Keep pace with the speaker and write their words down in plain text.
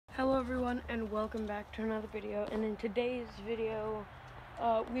everyone, and welcome back to another video. And in today's video,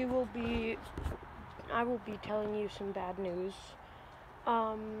 I will be telling you some bad news.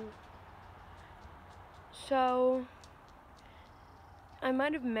 So I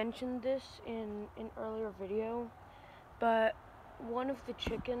might have mentioned this in an earlier video, but one of the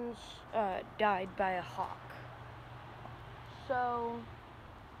chickens died by a hawk. So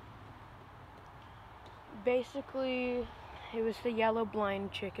basically, it was the yellow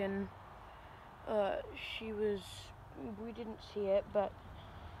blind chicken. We didn't see it, but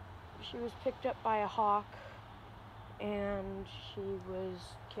she was picked up by a hawk and she was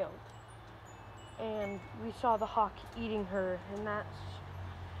killed. And we saw the hawk eating her, and that's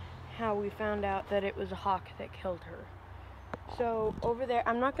how we found out that it was a hawk that killed her. So over there,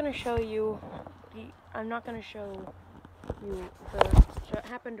 I'm not going to show you her. So it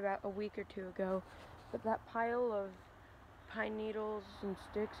happened about a week or two ago, but that pile of pine needles and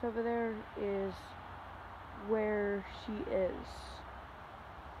sticks over there is where she is.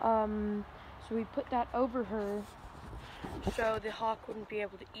 So we put that over her so the hawk wouldn't be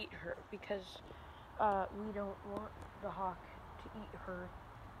able to eat her, because we don't want the hawk to eat her.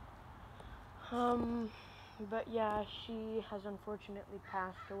 But yeah, she has unfortunately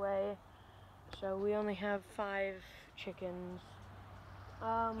passed away, so we only have 5 chickens.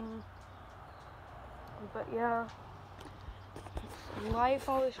 But yeah, life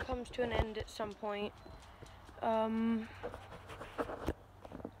always comes to an end at some point.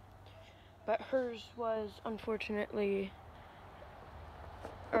 But hers was unfortunately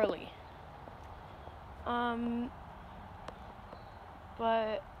early.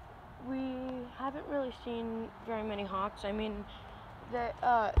 But we haven't really seen very many hawks. I mean, they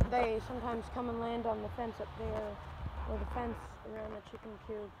sometimes come and land on the fence up there, or the fence around the chicken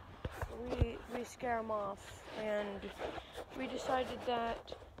coop. We scare them off, and we decided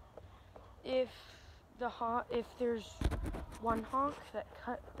that if there's one hawk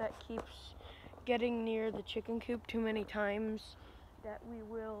that keeps getting near the chicken coop too many times, that we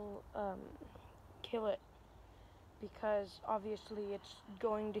will kill it, because obviously it's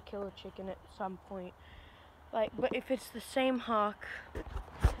going to kill a chicken at some point. But if it's the same hawk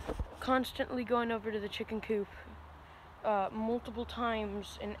constantly going over to the chicken coop multiple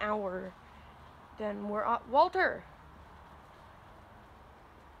times an hour, then we're Walter!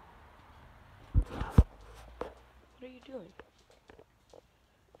 What are you doing?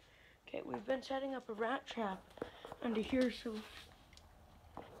 Okay, we've been setting up a rat trap under here, so...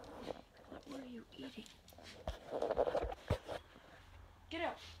 What are you eating? Get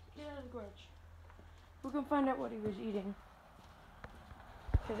out! Get out of the garage. We're gonna find out what he was eating.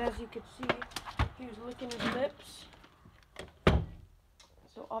 Because as you could see, he was licking his lips.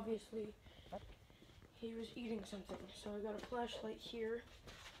 So obviously, he was eating something. So I got a flashlight here.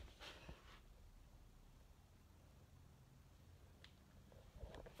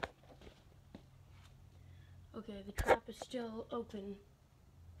 Okay, the trap is still open.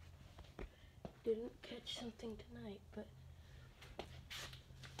 Didn't catch something tonight, but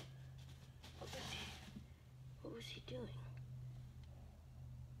what was he doing?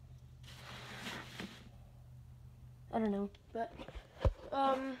 I don't know, but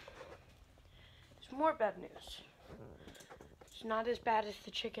there's more bad news. It's not as bad as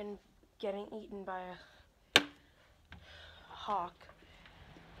the chicken getting eaten by a hawk.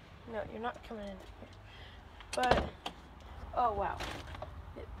 No, you're not coming in here. But, oh wow,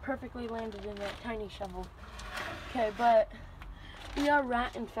 it perfectly landed in that tiny shovel. Okay, but we are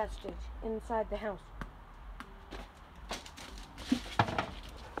rat infested inside the house.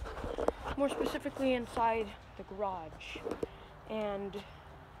 More specifically inside the garage. And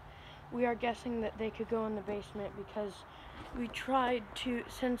we are guessing that they could go in the basement, because we tried to,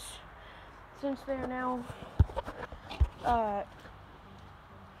 since they're now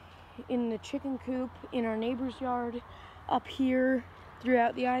in the chicken coop, in our neighbor's yard, up here,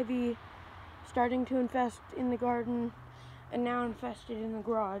 throughout the ivy, starting to infest in the garden, and now infested in the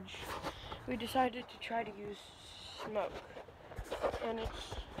garage, we decided to try to use smoke. And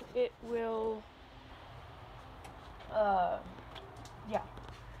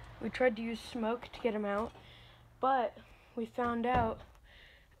we tried to use smoke to get them out, but we found out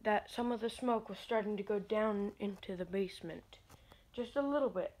that some of the smoke was starting to go down into the basement. Just a little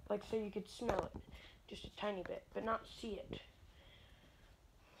bit, like so you could smell it, just a tiny bit, but not see it.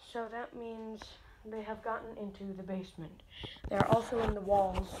 So that means they have gotten into the basement. They're also in the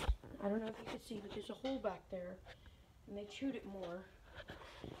walls. I don't know if you can see, but there's a hole back there, and they chewed it more.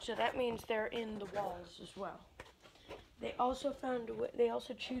 So that means they're in the walls as well. They also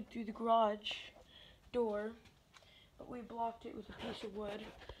chewed through the garage door, but we blocked it with a piece of wood.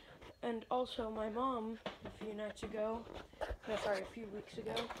 And also my mom, a few weeks ago,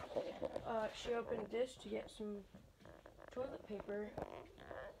 she opened this to get some toilet paper,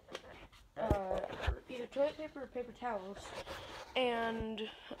 either toilet paper or paper towels, and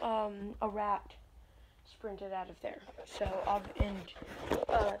a rat sprinted out of there. So,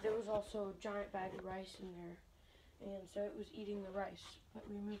 there was also a giant bag of rice in there, and so it was eating the rice, but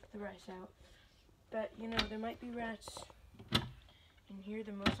we moved the rice out. But, there might be rats in here,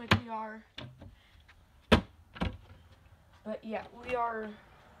 there most likely are. But yeah, we are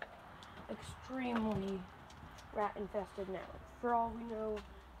extremely rat infested now. For all we know,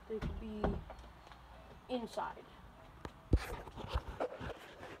 they could be inside.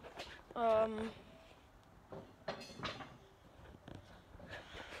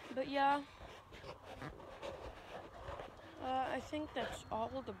 But yeah, I think that's all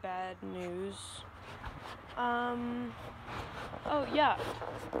the bad news. Oh yeah,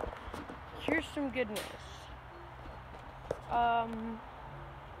 here's some good news.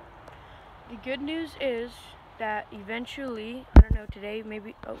 The good news is that eventually, I don't know, today,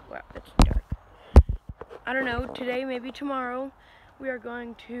 maybe, oh wow, it's dark. I don't know, today, maybe tomorrow, we are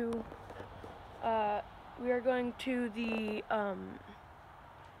going to the,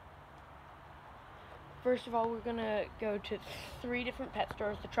 first of all, we're gonna go to 3 different pet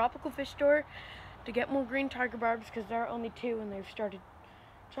stores. The Tropical Fish Store to get more green tiger barbs, because there are only 2 and they've started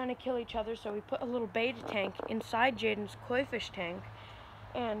trying to kill each other. So we put a little beta tank inside Jaden's koi fish tank,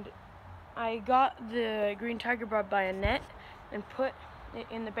 and I got the green tiger barb by a net and put it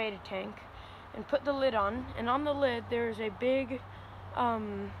in the beta tank and put the lid on. And on the lid there's a big,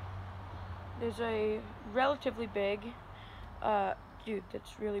 there's a relatively big, dude,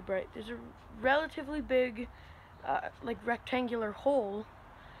 that's really bright. There's a relatively big, like rectangular hole.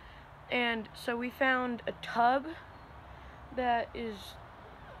 And so we found a tub that is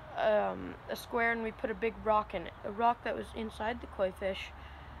a square, and we put a big rock in it. A rock that was inside the koi fish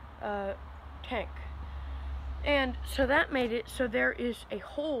tank. And so that made it so there is a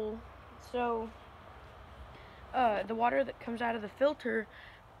hole. So the water that comes out of the filter,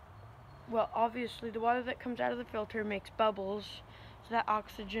 well, obviously the water that comes out of the filter makes bubbles. So that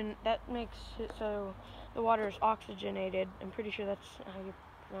makes it so the water is oxygenated. I'm pretty sure that's how you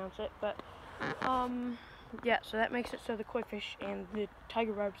pronounce it, but yeah, so that makes it so the koi fish and the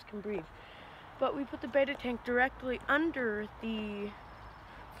tiger barbs can breathe. But we put the beta tank directly under the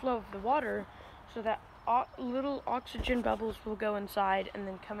flow of the water, so that little oxygen bubbles will go inside and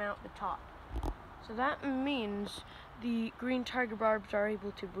then come out the top. So that means the green tiger barbs are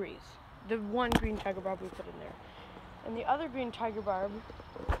able to breathe. The one green tiger barb we put in there. And the other green tiger barb,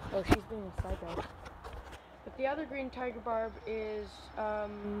 oh, she's being a psycho. But the other green tiger barb is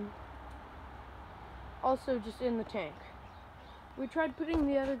also just in the tank. We tried putting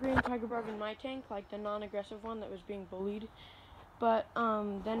the other green tiger barb in my tank, like the non-aggressive one that was being bullied, but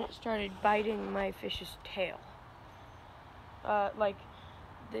then it started biting my fish's tail. Like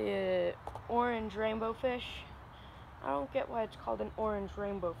the orange rainbow fish. I don't get why it's called an orange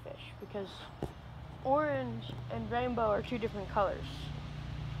rainbow fish, because orange and rainbow are 2 different colors.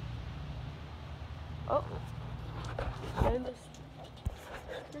 Oh, and this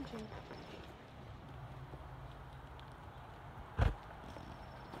printing.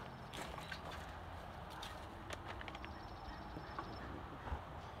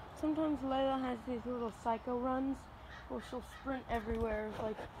 Sometimes Layla has these little psycho runs where she'll sprint everywhere.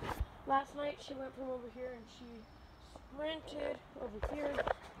 Like last night she went from over here and she sprinted over here,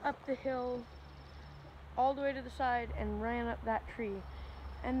 up the hill, all the way to the side, and ran up that tree.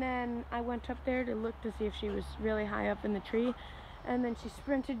 And then I went up there to look to see if she was really high up in the tree, and then she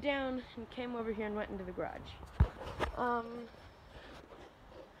sprinted down and came over here and went into the garage.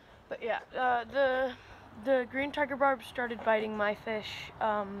 But yeah, the green tiger barbs started biting my fish,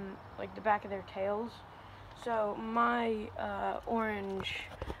 like the back of their tails. So my orange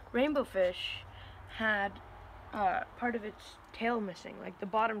rainbow fish had part of its tail missing, like the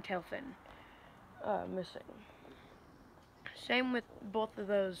bottom tail fin missing. Same with both of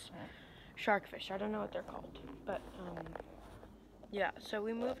those sharkfish. I don't know what they're called, but yeah. So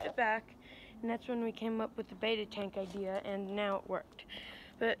we moved it back, and that's when we came up with the beta tank idea, and now it worked.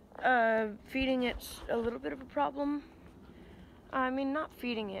 But feeding it's a little bit of a problem. I mean, not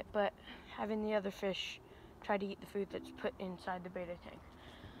feeding it, but having the other fish try to eat the food that's put inside the beta tank.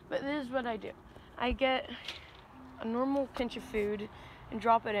 But this is what I do. I get a normal pinch of food and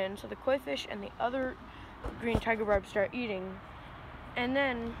drop it in, so the koi fish and the other green tiger barbs start eating. And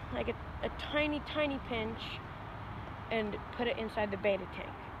then I get a tiny, tiny pinch and put it inside the beta tank.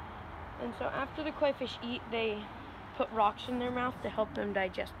 And so after the koi fish eat, they put rocks in their mouth to help them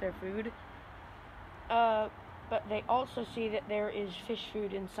digest their food. But they also see that there is fish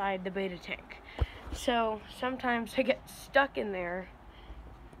food inside the beta tank. So sometimes they get stuck in there,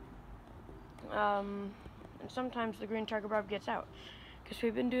 and sometimes the green target barb gets out. Because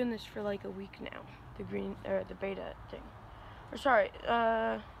we've been doing this for like a week now, the beta thing. Or sorry,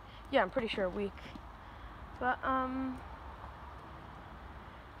 yeah, I'm pretty sure a week. But,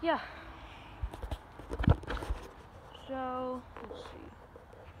 yeah. So, let's see.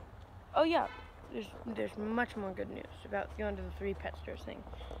 Oh yeah, there's much more good news about going to the 3 pet stores thing.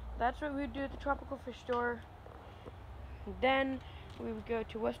 That's what we would do at the Tropical Fish Store. Then we would go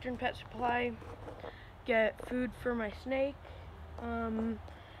to Western Pet Supply, get food for my snake.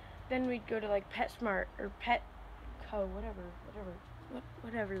 Then we'd go to like PetSmart or Petco,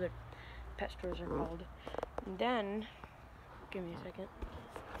 whatever the pet stores are called. And then, give me a second.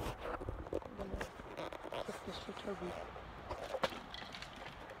 I'm gonna kick this for Toby.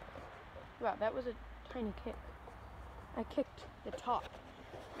 Wow, that was a tiny kick. I kicked the top.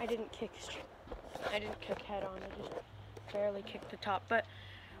 I didn't kick head on. I just barely kicked the top. But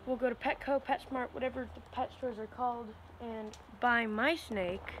we'll go to Petco, PetSmart, whatever the pet stores are called, and buy my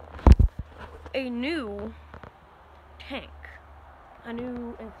snake a new tank, a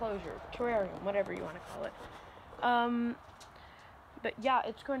new enclosure, terrarium, whatever you want to call it. But yeah,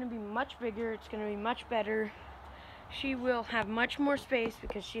 it's going to be much bigger. It's going to be much better. She will have much more space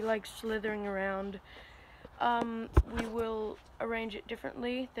because she likes slithering around. We will arrange it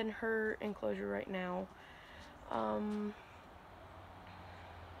differently than her enclosure right now.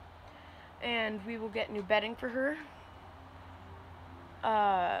 And we will get new bedding for her.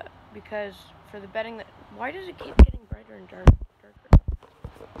 Because for the bedding why does it keep getting brighter and darker?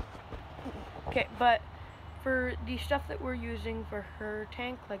 Okay, but for the stuff that we're using for her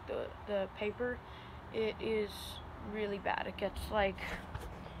tank, like the paper, it is really bad. It gets like,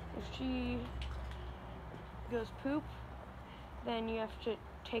 if she goes poop, then you have to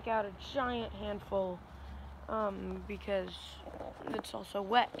take out a giant handful, because it's also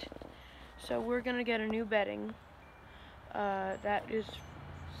wet. So we're gonna get a new bedding that is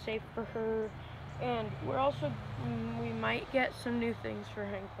safe for her, and we might get some new things for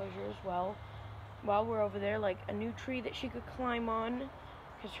her enclosure as well while we're over there, like a new tree that she could climb on,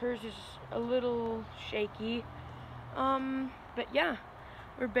 because hers is a little shaky. But yeah,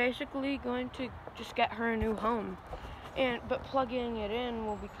 we're basically going to just get her a new home, but plugging it in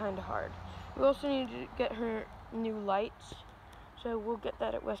will be kind of hard. We also need to get her new lights, so we'll get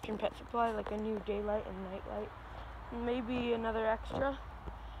that at Western Pet Supply, like a new daylight and night light, and maybe another extra.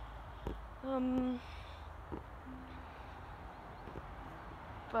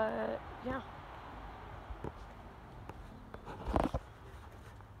 But yeah.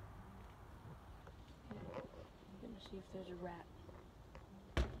 See if there's a rat.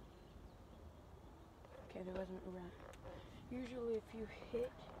 Okay, there wasn't a rat. Usually if you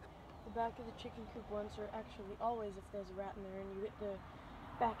hit the back of the chicken coop once, or actually always if there's a rat in there and you hit the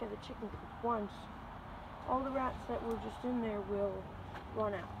back of the chicken coop once, all the rats that were just in there will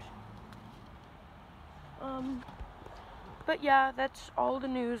run out. But yeah, that's all the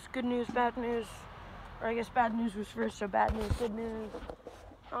news. Good news, bad news. Or I guess bad news was first, so bad news, good news.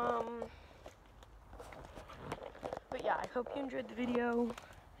 But yeah, I hope you enjoyed the video.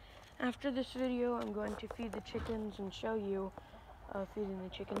 After this video, I'm going to feed the chickens and show you feeding the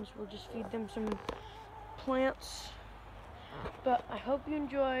chickens. We'll just feed them some plants. But I hope you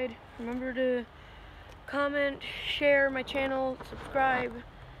enjoyed. Remember to comment, share my channel, subscribe.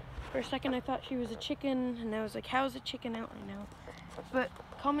 For a second I thought she was a chicken, and I was like, how is a chicken out right now? But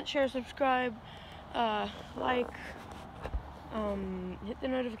comment, share, subscribe, like, hit the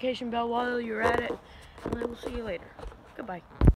notification bell while you're at it, and I will see you later. Goodbye.